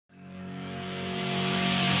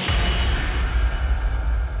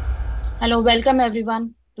Hello, welcome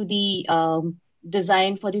everyone to the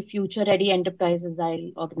Design for the Future Ready Enterprise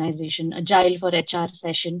Agile organization, Agile for HR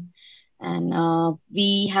session. And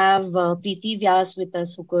we have Priti Vyas with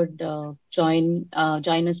us who could join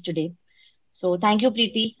us today. So thank you,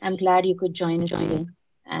 Preeti. I'm glad you could join us today.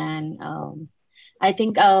 And I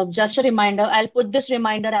think just a reminder, I'll put this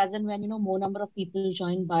reminder as and when more number of people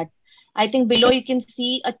join. But I think below you can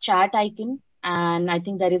see a chat icon, and I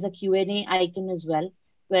think there is a Q&A icon as well,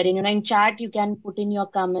 wherein in chat you can put in your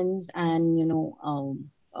comments, and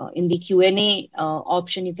in the Q&A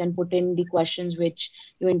option you can put in the questions which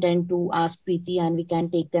you intend to ask Preeti, and we can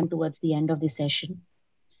take them towards the end of the session.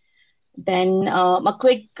 Then a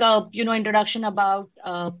quick, introduction about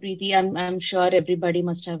Preeti. I'm sure everybody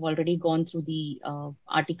must have already gone through the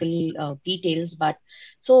article details, but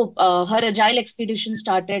her Agile expedition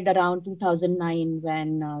started around 2009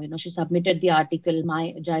 when she submitted the article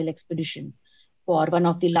 "My Agile Expedition" for one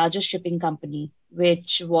of the largest shipping company,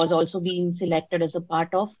 which was also being selected as a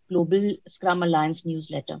part of Global Scrum Alliance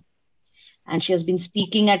newsletter. And she has been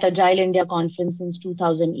speaking at Agile India conference since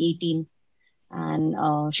 2018,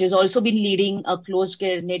 and she's also been leading a close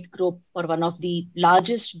knit group for one of the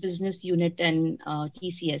largest business unit in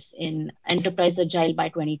TCS in Enterprise Agile by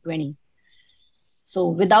 2020. So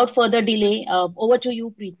without further delay, over to you,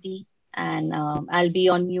 Preeti, and I'll be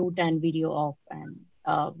on mute and video off. And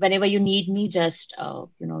whenever you need me, just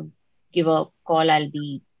give a call. I'll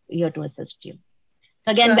be here to assist you.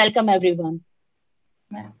 So again, Sure. welcome everyone.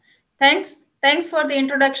 Yeah. Thanks for the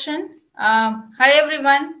introduction. Hi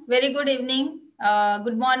everyone. Very good evening,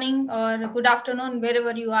 good morning, or good afternoon,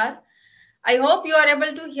 wherever you are. I hope you are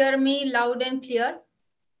able to hear me loud and clear.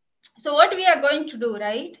 So what we are going to do,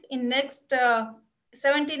 right, in next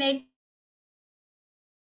 17,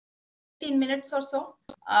 18 minutes or so,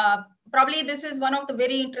 probably this is one of the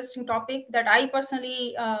very interesting topic that I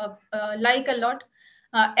personally like a lot.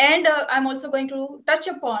 And I'm also going to touch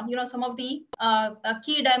upon, some of the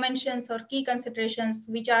key dimensions or key considerations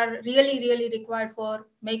which are really required for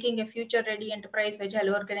making a future-ready enterprise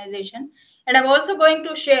agile organization. And I'm also going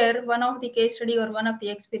to share one of the case study or one of the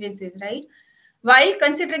experiences, right? While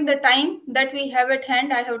considering the time that we have at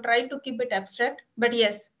hand, I have tried to keep it abstract. But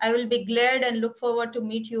yes, I will be glad and look forward to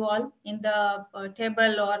meet you all in the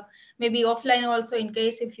table or maybe offline also in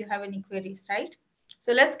case if you have any queries, right?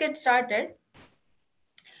 So let's get started.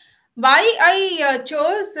 Why I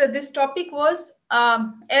chose this topic was,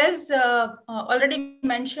 as already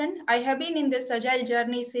mentioned, I have been in this agile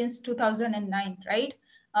journey since 2009, right?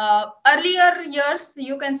 Earlier years,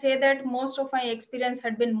 you can say that most of my experience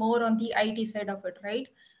had been more on the IT side of it, right?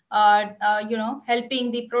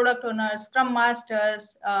 Helping the product owners, scrum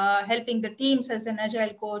masters, helping the teams as an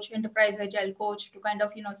agile coach, enterprise agile coach to kind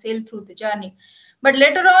of, sail through the journey. But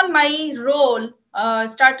later on, my role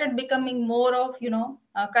started becoming more of,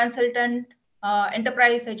 a consultant,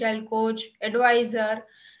 enterprise agile coach, advisor,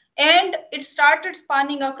 and it started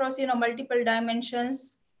spanning across, multiple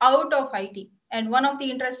dimensions out of IT. And one of the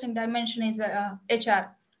interesting dimension is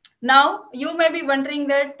HR. Now, you may be wondering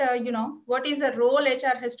that, what is the role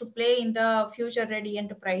HR has to play in the future ready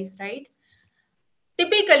enterprise, right?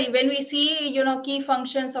 Typically, when we see, key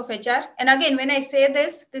functions of HR, and again, when I say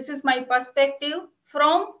this is my perspective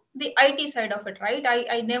from the IT side of it, right?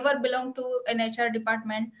 I never belong to an HR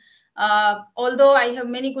department. Although I have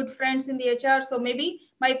many good friends in the HR, so maybe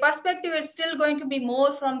my perspective is still going to be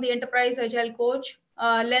more from the enterprise agile coach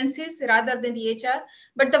lenses rather than the HR.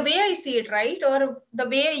 But the way I see it, right, or the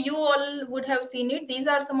way you all would have seen it, these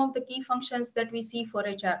are some of the key functions that we see for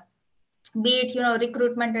HR, be it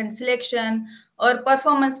recruitment and selection or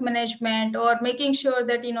performance management, or making sure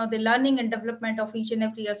that the learning and development of each and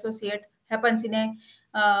every associate happens in a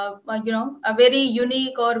very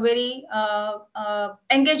unique or very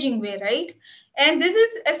engaging way, right? And this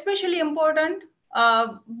is especially important,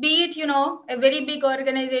 be it a very big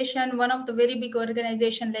organization, one of the very big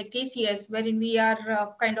organization like TCS, wherein we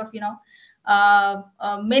are kind of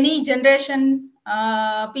many generation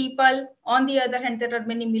people. On the other hand, there are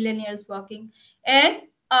many millennials working, and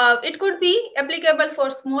it could be applicable for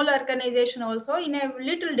small organization also in a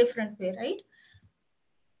little different way, right?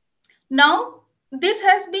 Now, this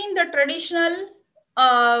has been the traditional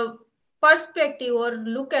perspective or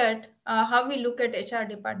look at how we look at HR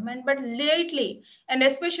department. But lately, and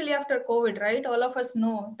especially after COVID, right, all of us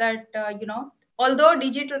know that, although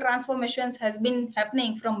digital transformations has been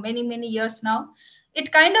happening from many years now,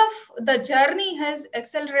 it kind of, the journey has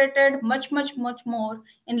accelerated much more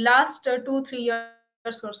in last 2-3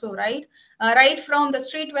 years or so, right? Right from the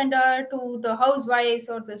street vendor to the housewives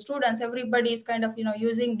or the students, everybody is kind of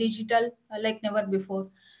using digital like never before.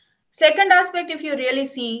 Second aspect, if you really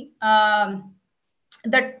see,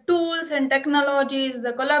 the tools and technologies,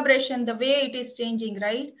 the collaboration, the way it is changing,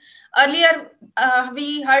 right? Earlier,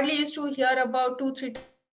 we hardly used to hear about 2, 3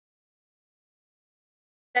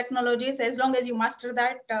 technologies. As long as you master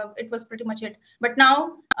that, it was pretty much it. But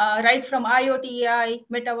now, right from IoT, AI,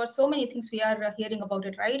 metaverse, so many things we are hearing about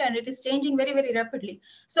it, right? And it is changing very, very rapidly.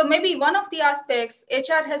 So maybe one of the aspects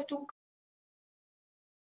HR has to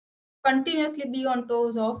continuously be on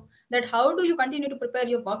toes of, that how do you continue to prepare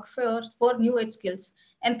your workforce for new age skills?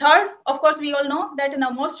 And third, of course, we all know that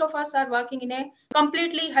now most of us are working in a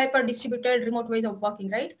completely hyper distributed remote ways of working,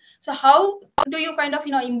 right? So how do you kind of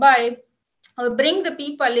imbibe or bring the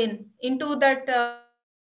people into that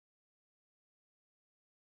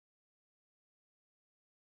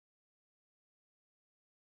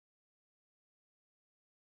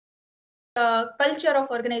culture of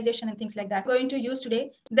organization and things like that? So what I'm going to do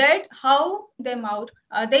today, that how they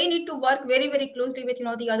need to work very, very closely with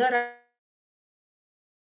the other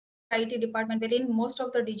IT department, wherein most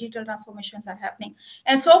of the digital transformations are happening.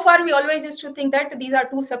 And so far we always used to think that these are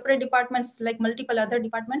 2 separate departments like multiple other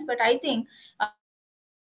departments, but I think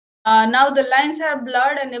now the lines are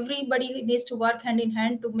blurred and everybody needs to work hand in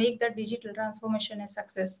hand to make that digital transformation a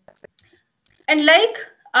success. And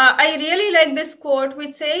I really like this quote,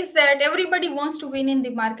 which says that everybody wants to win in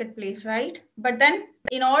the marketplace, right? But then,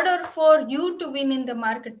 in order for you to win in the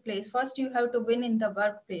marketplace, first you have to win in the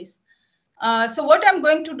workplace. So what I'm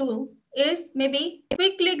going to do is maybe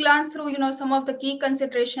quickly glance through, some of the key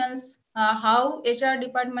considerations, how HR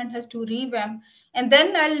department has to revamp, and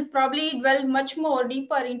then I'll probably dwell much more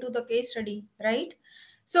deeper into the case study, right?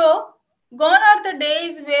 So gone are the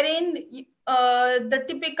days wherein the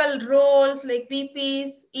typical roles like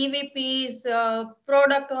VPs, EVPs,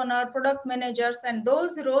 product owner, product managers, and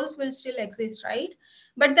those roles will still exist, right?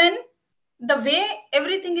 But then the way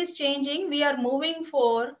everything is changing, we are moving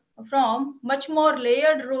from much more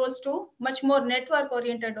layered roles to much more network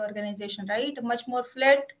oriented organization, right? Much more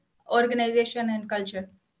flat organization and culture.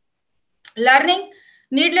 Learning,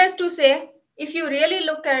 needless to say, if you really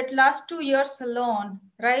look at last 2 years alone,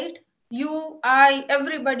 right? You, I,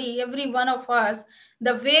 everybody, every one of us,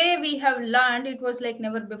 the way we have learned, it was like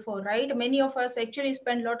never before, right? Many of us actually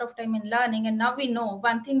spend a lot of time in learning, and now we know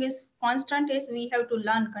one thing is constant is we have to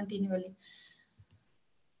learn continually.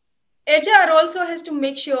 HR also has to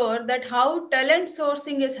make sure that how talent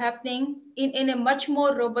sourcing is happening in a much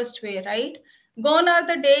more robust way, right? Gone are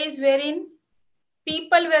the days wherein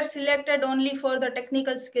people were selected only for the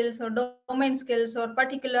technical skills or domain skills or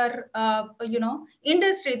particular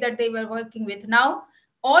industry that they were working with. Now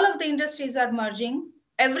all of the industries are merging.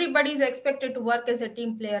 Everybody is expected to work as a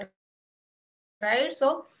team player, right?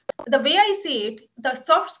 So the way I see it, the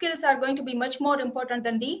soft skills are going to be much more important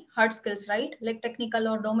than the hard skills, right? Like technical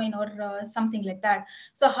or domain or something like that.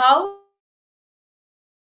 So how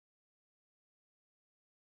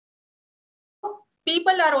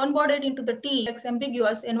people are onboarded into the team versus the people who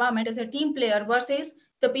are complex ambiguous environment as a team player versus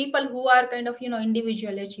the people who are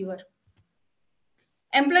individual achiever.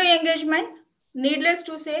 Employee engagement, needless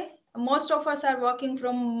to say, most of us are working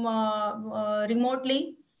from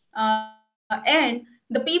remotely, and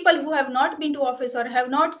the people who have not been to office or have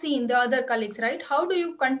not seen the other colleagues, right? How do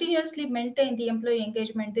you continuously maintain the employee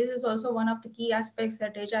engagement? This is also one of the key aspects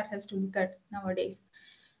that HR has to look at nowadays.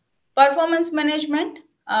 Performance management,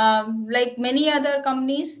 like many other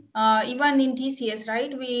companies, even in TCS,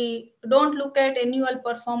 right? We don't look at annual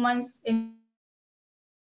performance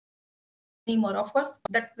anymore. Of course,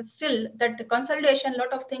 that still that consolidation,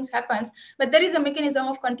 lot of things happens, but there is a mechanism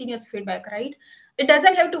of continuous feedback, right? It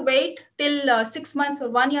doesn't have to wait till 6 months or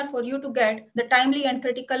 1 year for you to get the timely and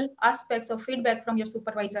critical aspects of feedback from your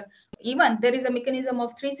supervisor. Even there is a mechanism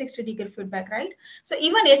of 360-degree feedback, right? So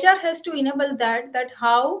even HR has to enable that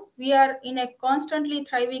how we are in a constantly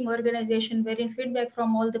thriving organization wherein feedback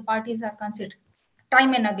from all the parties are considered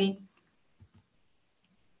time and again.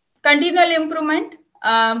 Continual improvement,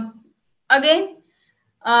 again,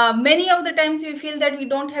 many of the times we feel that we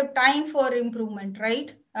don't have time for improvement,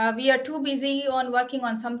 right? We are too busy on working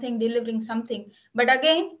on something, delivering something. But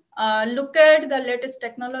again, look at the latest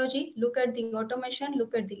technology, look at the automation,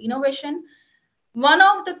 look at the innovation. One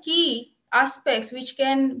of the key aspects which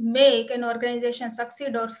can make an organization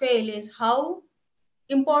succeed or fail is how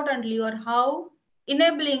importantly or how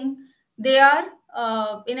enabling they are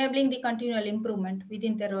enabling the continual improvement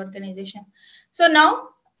within their organization. So now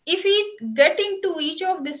if we get into each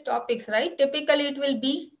of these topics, right, typically it will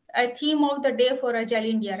be a theme of the day for Agile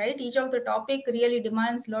India, right? Each of the topic really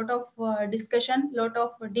demands a lot of discussion, lot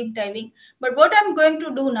of deep diving. But what I'm going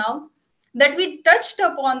to do now, that we touched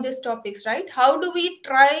upon these topics, right? How did we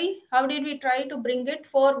try to bring it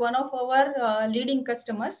for one of our leading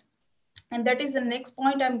customers? And that is the next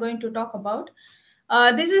point I'm going to talk about.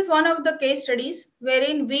 This is one of the case studies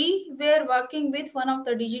wherein we were working with one of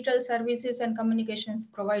the digital services and communications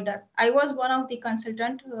provider. I was one of the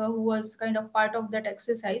consultant who was kind of part of that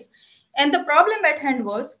exercise. And the problem at hand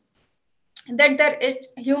was that their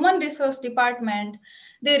human resource department,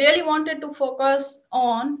 they really wanted to focus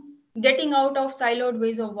on getting out of siloed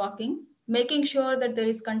ways of working, making sure that there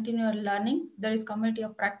is continual learning, there is community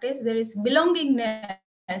of practice, there is belongingness,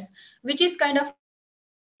 which is kind of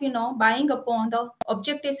buying upon the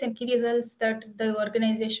objectives and key results that the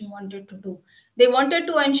organization wanted to do. They wanted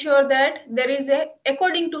to ensure that there is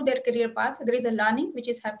according to their career path, there is a learning which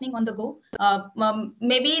is happening on the go.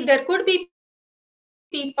 Maybe there could be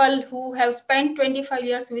people who have spent 25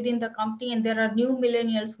 years within the company and there are new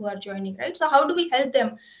millennials who are joining, right? So how do we help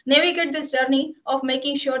them navigate this journey of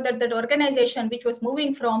making sure that that organization, which was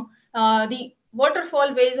moving from the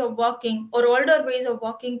waterfall ways of working or older ways of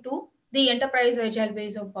working to the enterprise agile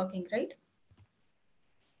ways of working, right?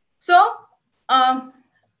 So um,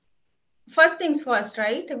 first things first,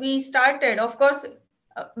 right? We started, of course,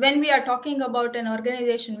 when we are talking about an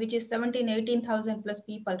organization which is 18,000 plus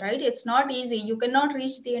people, right? It's not easy. You cannot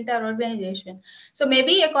reach the entire organization. So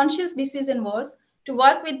maybe a conscious decision was to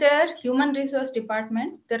work with their human resource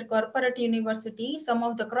department, their corporate university, some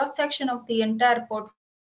of the cross section of the entire portfolio,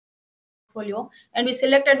 and we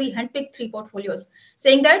handpicked 3 portfolios,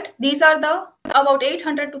 saying that these are the about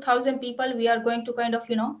 800 to 1,000 people we are going to kind of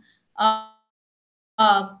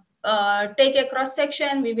take a cross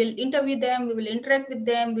section. We will interview them, we will interact with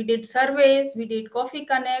them. We did surveys, we did coffee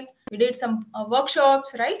connect, we did some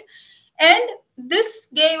workshops, right? And this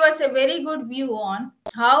gave us a very good view on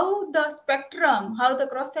how the spectrum, how the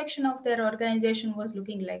cross section of their organization was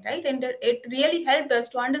looking like, right? And it really helped us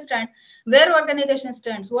to understand where organization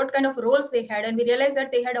stands, what kind of roles they had. And we realized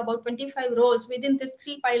that they had about 25 roles within these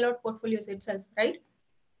 3 pilot portfolios itself, right?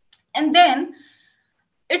 And then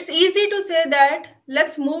it's easy to say that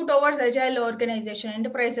let's move towards agile organization,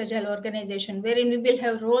 enterprise agile organization, wherein we will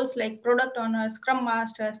have roles like product owners, scrum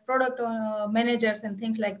masters, product managers, and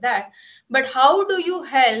things like that. But how do you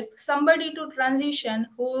help somebody to transition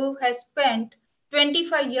who has spent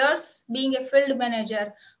 25 years being a field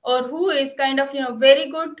manager, or who is kind of very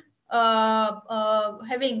good,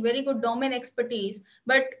 having very good domain expertise,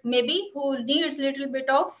 but maybe who needs little bit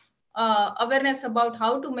of awareness about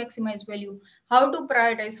how to maximize value, how to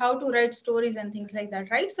prioritize, how to write stories and things like that,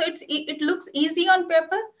 right? So it looks easy on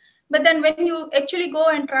paper, but then when you actually go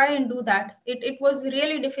and try and do that, it was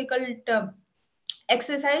really difficult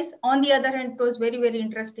exercise. On the other hand, it was very, very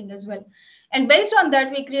interesting as well. And based on that,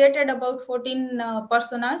 we created about 14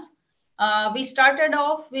 personas. We started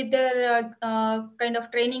off with their kind of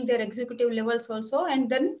training their executive levels also, and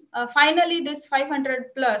then finally this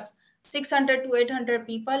 500 plus 600 to 800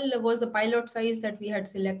 people was the pilot size that we had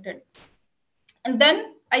selected. And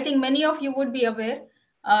then I think many of you would be aware,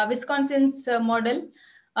 Wisconsin's model,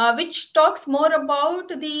 which talks more about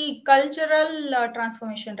the cultural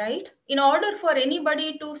transformation, right? In order for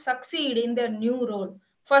anybody to succeed in their new role,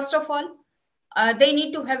 first of all, they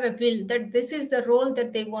need to have a will that this is the role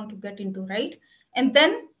that they want to get into, right? And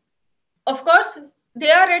then, of course, they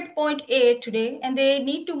are at point A today and they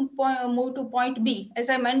need to move to point B. As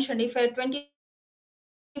I mentioned, if a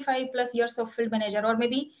 25 plus years of field manager or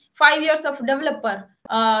maybe 5 years of developer,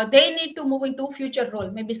 they need to move into future role,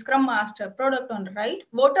 maybe scrum master, product owner, right?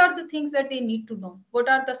 What are the things that they need to know? What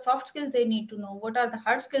are the soft skills they need to know? What are the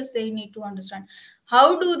hard skills they need to understand?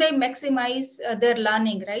 How do they maximize their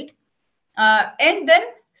learning, right? And then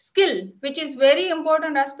skill, which is very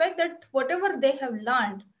important aspect, that whatever they have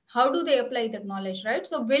learned, how do they apply that knowledge, right?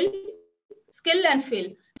 So will, skill, and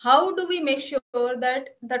feel. How do we make sure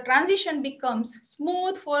that the transition becomes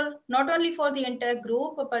smooth for not only for the entire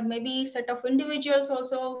group, but maybe set of individuals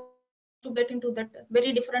also who wants to get into that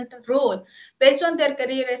very different role based on their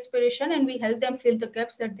career aspiration, and we help them fill the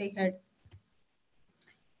gaps that they had.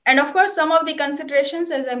 And of course, some of the considerations,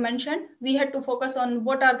 as I mentioned, we had to focus on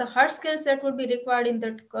what are the hard skills that would be required in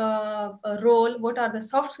that role, what are the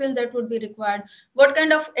soft skills that would be required, what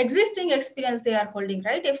kind of existing experience they are holding,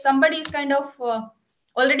 right? If somebody is kind of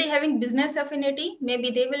already having business affinity, maybe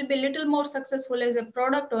they will be a little more successful as a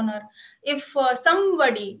product owner. If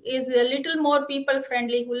somebody is a little more people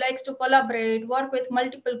friendly, who likes to collaborate, work with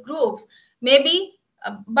multiple groups, maybe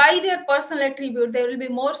by their personal attribute, they will be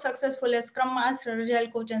more successful as scrum master, agile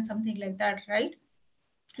coach, and something like that, right?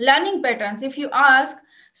 Learning patterns, if you ask,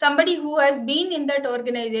 somebody who has been in that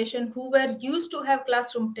organization, who were used to have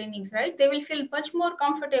classroom trainings, right? They will feel much more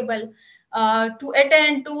comfortable to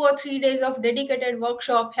attend 2 or 3 days of dedicated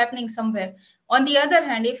workshop happening somewhere. On the other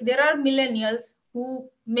hand, if there are millennials who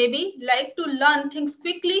maybe like to learn things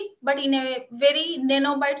quickly, but in a very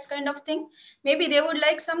nanobytes kind of thing, maybe they would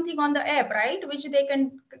like something on the app, right? Which they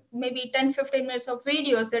can, maybe 10-15 minutes of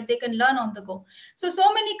videos that they can learn on the go.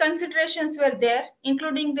 So many considerations were there,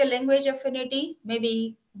 including the language affinity.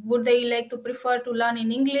 Maybe would they like to prefer to learn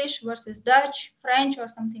in English versus Dutch, French, or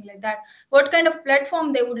something like that? What kind of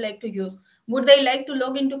platform they would like to use? Would they like to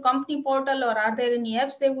log into company portal, or are there any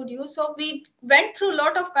apps they would use? So we went through a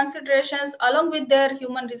lot of considerations along with their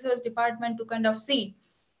human resource department to kind of see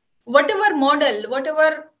whatever model,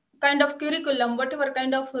 whatever kind of curriculum, whatever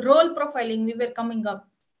kind of role profiling we were coming up,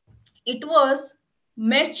 it was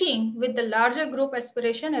matching with the larger group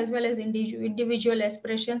aspiration as well as individual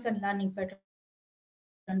aspirations and learning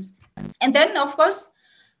patterns. And then, of course,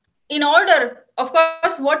 in order, of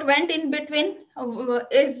course, what went in between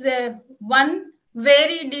is one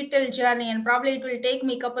very detailed journey, and probably it will take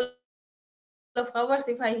me a couple of hours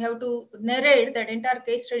if I have to narrate that entire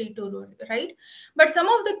case study to, right? But some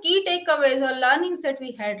of the key takeaways or learnings that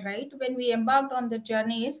we had, right, when we embarked on the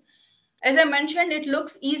journey is, as I mentioned, it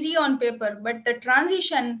looks easy on paper, but the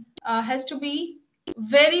transition has to be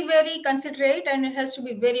very considerate, and it has to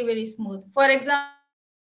be very smooth. For example,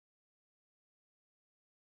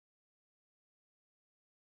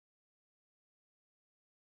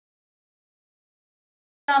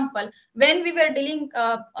 when we were dealing with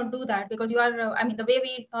the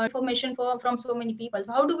information from so many people,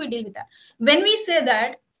 so how do we deal with that? When we say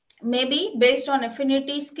that maybe based on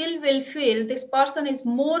affinity, skill will feel this person is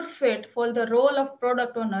more fit for the role of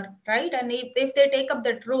product owner, right? And if they take up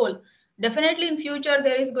that role, definitely in future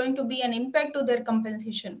there is going to be an impact to their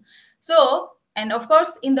compensation. So, and of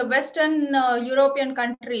course in the Western European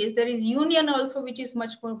countries there is union also, which is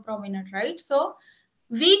much more prominent, right? So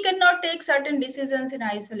we cannot take certain decisions in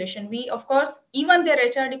isolation. We, of course, even their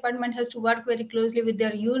HR department has to work very closely with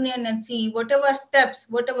their union and see whatever steps,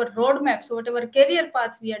 whatever roadmaps, whatever career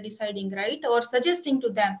paths we are deciding, right, or suggesting to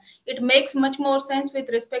them, it makes much more sense with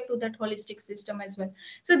respect to that holistic system as well.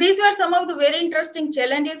 So these were some of the very interesting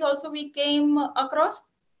challenges also we came across.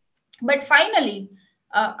 But finally,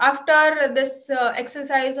 after this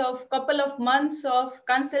exercise of couple of months of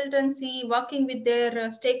consultancy, working with their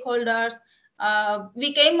stakeholders,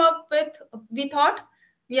 we came up with, we thought,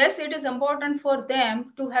 yes, it is important for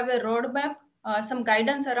them to have a roadmap, some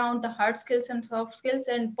guidance around the hard skills and soft skills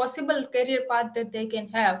and possible career path that they can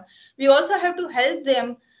have. We also have to help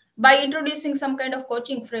them by introducing some kind of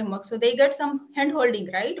coaching framework, so they get some hand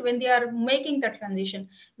holding, right, when they are making the transition.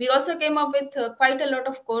 We also came up with quite a lot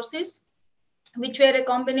of courses which were a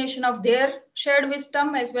combination of their shared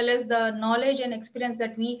wisdom as well as the knowledge and experience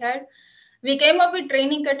that we had. We came up with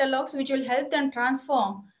training catalogs which will help them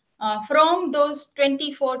transform from those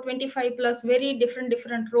 24, 25 plus very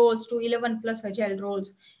different roles to 11 plus agile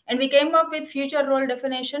roles. And we came up with future role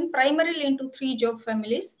definition primarily into 3 job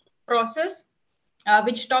families: process,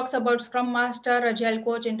 which talks about Scrum Master, Agile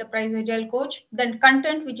Coach, Enterprise Agile Coach. Then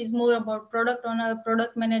content, which is more about product owner,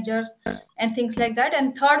 product managers, and things like that.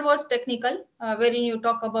 And third was technical, wherein you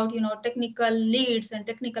talk about, technical leads and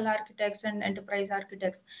technical architects and enterprise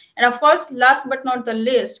architects. And of course, last but not the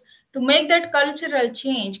least, to make that cultural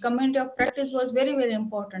change, community of practice was very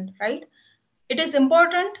important, right? It is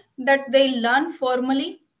important that they learn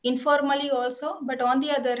formally, informally also, but on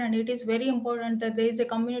the other hand, it is very important that there is a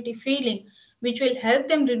community feeling which will help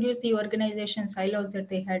them reduce the organization silos that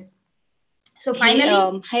they had. So Hey,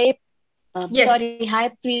 finally, yes, sorry,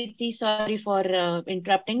 hi Preeti, sorry for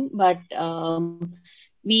interrupting, but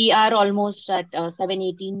we are almost at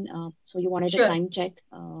 7:18. So you wanted a time sure, check.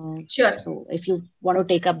 sure, So if you want to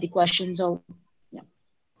take up the questions, or yeah,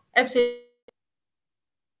 absolutely.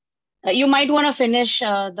 you might want to finish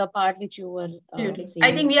the part which you were Absolutely.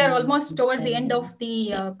 I think saying, we are almost towards the and end of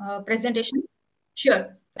the presentation.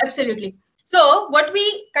 Sure, absolutely. So what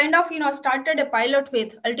we kind of, started a pilot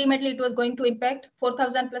with, ultimately it was going to impact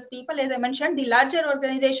 4,000 plus people. As I mentioned, the larger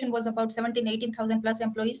organization was about 17, 18,000 plus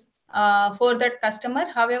employees for that customer.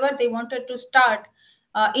 However, they wanted to start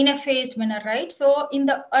in a phased manner, right? So in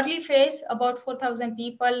the early phase, about 4,000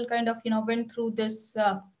 people kind of, went through this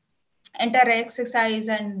entire exercise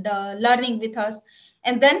and learning with us.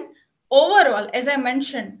 And then overall, as I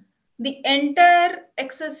mentioned, the entire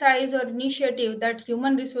exercise or initiative that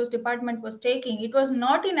human resource department was taking, it was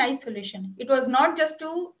not in isolation. It was not just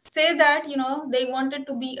to say that, they wanted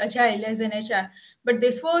to be agile as an HR, but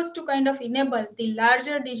this was to kind of enable the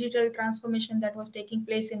larger digital transformation that was taking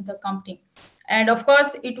place in the company. And of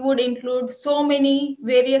course, it would include so many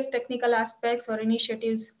various technical aspects or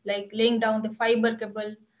initiatives like laying down the fiber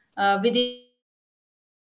cable within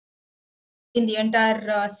the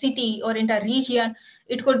entire city or entire region.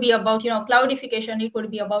 It could be about, cloudification. It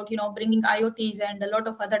could be about, bringing IoTs and a lot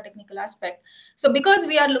of other technical aspects. So because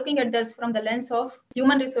we are looking at this from the lens of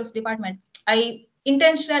human resource department, I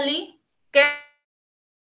intentionally kept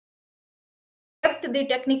the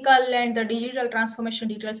technical and the digital transformation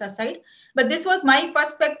details aside. But this was my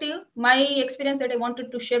perspective, my experience that I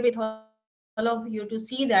wanted to share with all of you to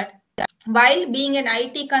see that while being an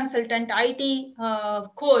IT consultant, IT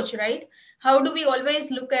coach, right? How do we always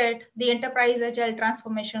look at the enterprise agile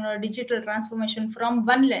transformation or digital transformation from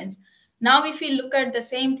one lens? Now, if we look at the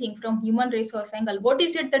same thing from human resource angle, what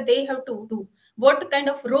is it that they have to do? What kind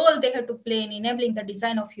of role they have to play in enabling the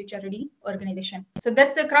design of future-ready organization? So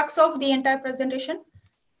that's the crux of the entire presentation.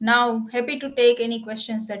 Now, happy to take any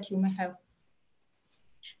questions that you may have.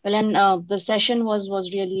 Well, and the session was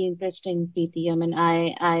really interesting, Preeti. I mean,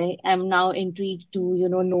 I am now intrigued to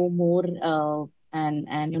know more,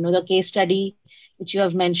 and the case study which you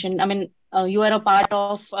have mentioned. I mean, you are a part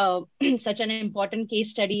of such an important case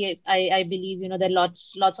study. I believe there are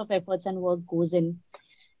lots of efforts and work goes in.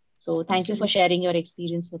 So thank you for Absolutely. sharing your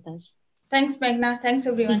experience with us. Thanks, Meghna. Thanks,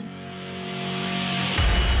 everyone.